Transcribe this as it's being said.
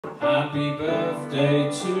Happy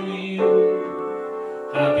birthday to you.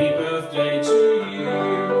 Happy birthday to you.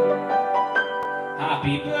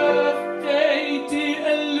 Happy birthday, dear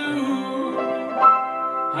Elod.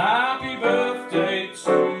 Happy birthday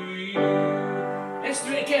to you. Let's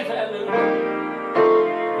do it again for Elod.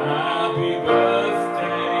 Happy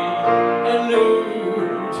birthday,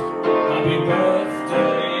 Elod. Happy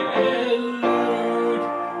birthday, Elod.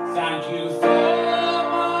 Thank you for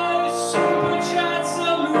my super chats,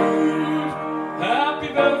 Elod. Happy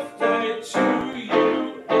birthday to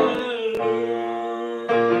you, Elod.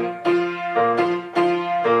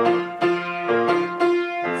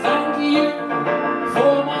 Thank you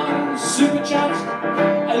for my super chats,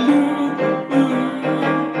 Elod.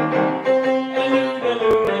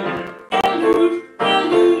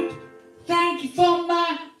 Thank you for my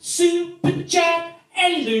super chat,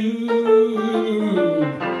 Elod.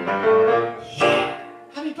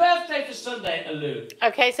 Happy birthday for Sunday, Elod.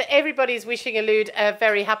 Okay, so everybody's wishing Elod a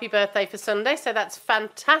very happy birthday for Sunday, so that's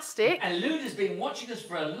fantastic. Elod has been watching us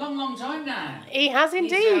for a long, long time now. He has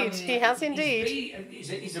indeed. He has indeed.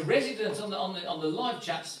 He's a resident on the live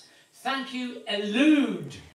chats. Thank you, Elod.